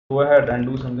go ahead and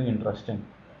do something interesting.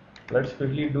 Let's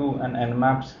quickly do an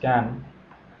Nmap scan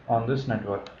on this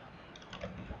network.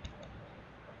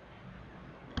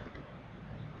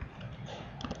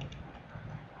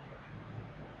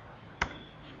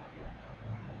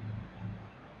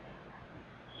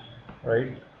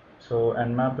 Right? So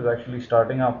Nmap is actually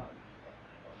starting up,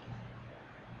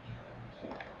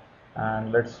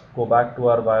 and let's go back to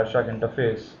our Wireshark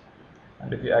interface.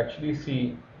 And if you actually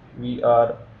see, we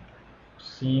are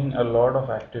seeing a lot of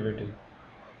activity.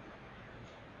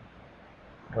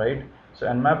 Right? So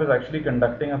Nmap is actually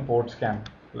conducting a port scan.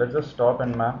 Let's just stop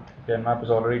Nmap. Okay, Nmap is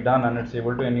already done and it's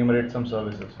able to enumerate some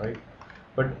services, right?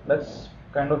 But let's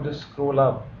kind of just scroll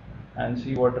up and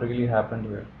see what really happened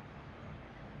here.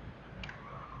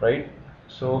 Right?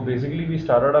 So basically we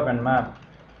started up Nmap,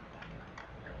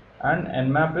 and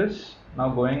Nmap is now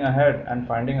going ahead and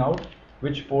finding out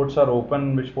which ports are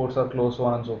open, which ports are closed, so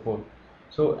on and so forth.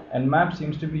 So Nmap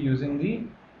seems to be using the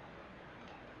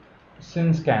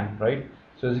SYN scan, right?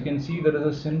 So as you can see, there is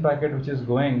a SYN packet which is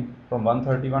going from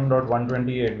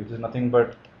 131.128, which is nothing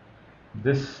but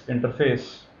this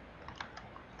interface,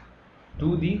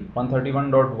 to the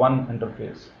 131.1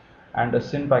 interface, and a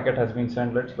SYN packet has been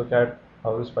sent. Let's look at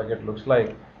how this packet looks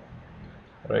like,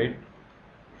 right?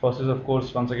 First is, of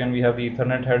course, once again we have the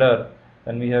Ethernet header,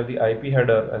 then we have the IP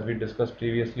header as we discussed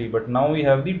previously, but now we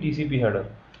have the TCP header,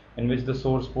 in which the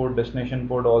source port, destination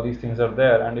port, all these things are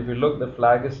there. And if you look, the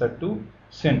flag is set to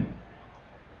SYN,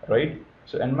 right?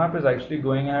 So Nmap is actually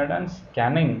going ahead and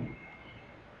scanning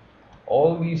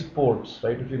all these ports,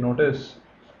 right? If you notice,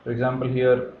 for example,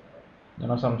 here,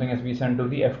 something has been sent to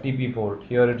the FTP port.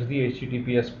 Here it's the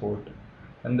HTTPS port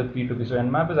and the P2P. So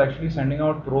Nmap is actually sending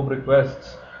out probe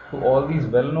requests to all these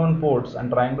well-known ports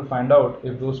and trying to find out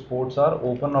if those ports are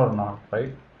open or not,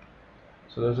 right?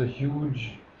 So there's a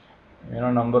huge,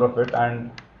 number of it.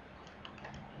 And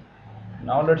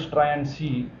now let's try and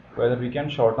see whether we can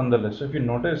shorten the list. So if you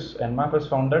notice, Nmap has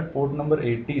found that port number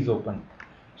 80 is open.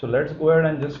 So let's go ahead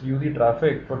and just view the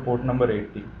traffic for port number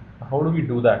 80. How do we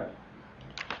do that?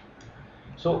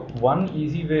 So one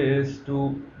easy way is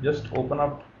to just open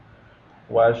up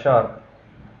Wireshark.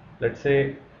 Let's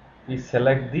say we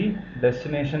select the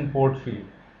destination port field,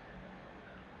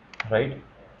 right?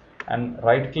 And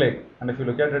right click, and if you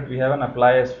look at it, we have an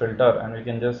apply as filter, and we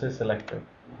can just say selected.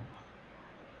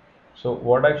 So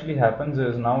what actually happens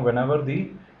is, now whenever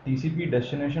the TCP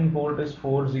destination port is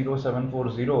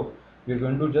 40740, we're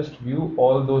going to just view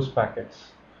all those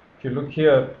packets. If you look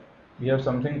here, we have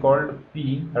something called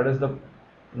P, that is the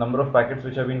number of packets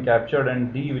which have been captured,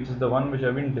 and D, which is the one which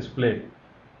have been displayed,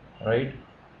 right?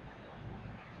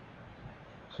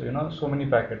 So so many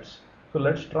packets. So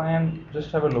let's try and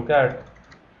just have a look at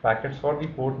packets for the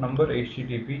port number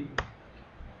HTTP.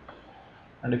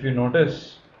 And if you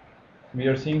notice, we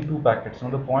are seeing two packets.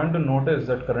 Now the point to note is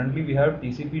that currently we have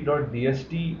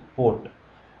tcp.dst port,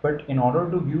 but in order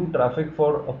to view traffic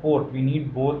for a port, we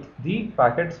need both the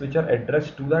packets which are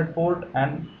addressed to that port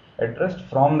and addressed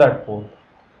from that port.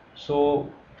 So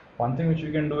one thing which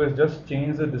we can do is just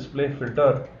change the display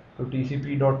filter to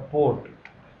tcp.port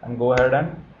and go ahead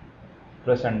and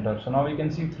press enter. So now we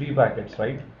can see three packets,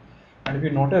 right? And if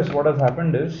you notice, what has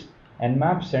happened is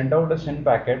Nmap sent out a SYN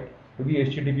packet to the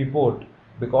HTTP port.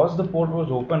 Because the port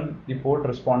was open, the port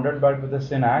responded back with a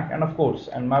SYN ACK, and of course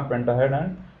Nmap went ahead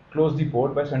and closed the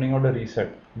port by sending out a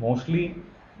reset. Mostly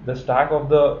the stack of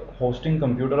the hosting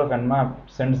computer of Nmap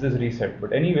sends this reset,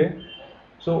 but anyway,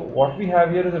 so what we have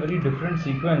here is a very different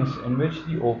sequence in which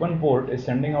the open port is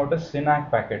sending out a SYN ACK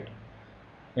packet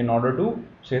in order to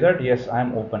say that yes, I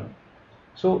am open.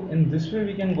 So in this way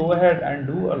we can go ahead and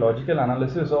do a logical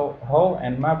analysis of how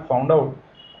Nmap found out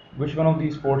which one of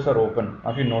these ports are open.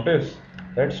 Now if you notice,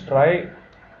 let's try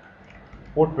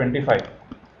port 25,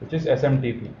 which is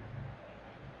SMTP.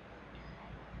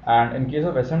 And in case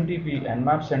of SMTP,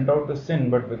 Nmap sent out the SYN,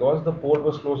 but because the port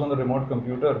was closed on the remote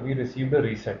computer, we received a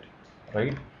reset,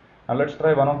 right? Now let's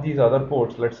try one of these other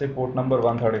ports, let's say port number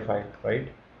 135, right?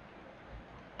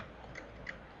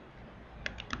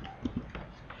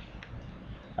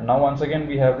 And now once again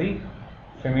we have the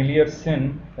familiar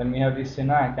SYN, then we have the SYN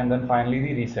ACK, and then finally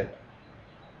the reset.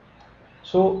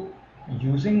 So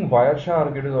using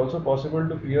Wireshark, it is also possible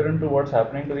to peer into what's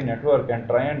happening to the network and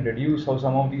try and deduce how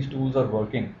some of these tools are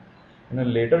working. In a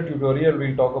later tutorial,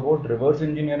 we'll talk about reverse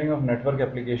engineering of network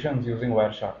applications using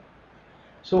Wireshark.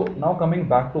 So now coming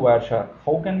back to Wireshark,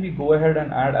 how can we go ahead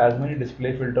and add as many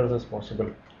display filters as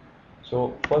possible?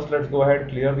 So first let's go ahead,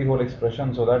 clear the whole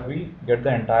expression so that we get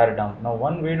the entire dump. Now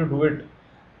one way to do it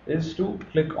is to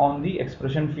click on the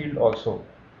expression field also,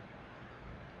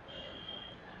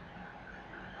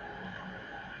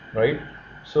 right?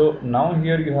 So now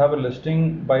here you have a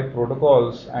listing by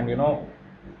protocols, and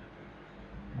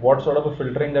what sort of a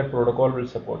filtering that protocol will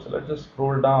support. So let's just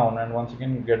scroll down and once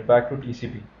again get back to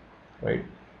TCP, right?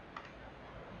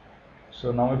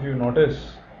 So now if you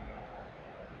notice,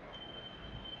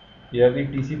 you have the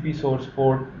TCP source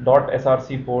port,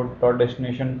 .src port,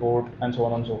 .destination port, and so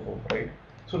on and so forth, right?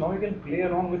 So now you can play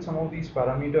around with some of these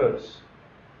parameters.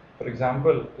 For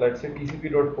example, let's say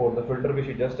TCP.port, the filter which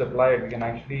we just applied, we can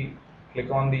actually click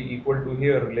on the equal to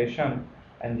here relation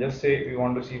and just say we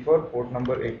want to see for port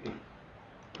number 80,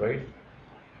 right?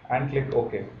 And click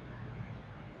OK.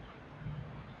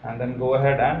 And then go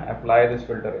ahead and apply this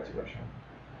filter expression.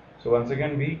 So once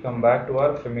again, we come back to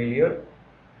our familiar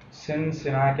SYN,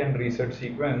 SYNAC and reset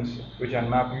sequence, which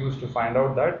Nmap used to find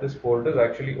out that this port is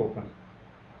actually open.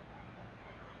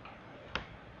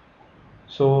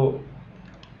 So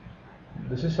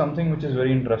this is something which is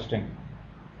very interesting.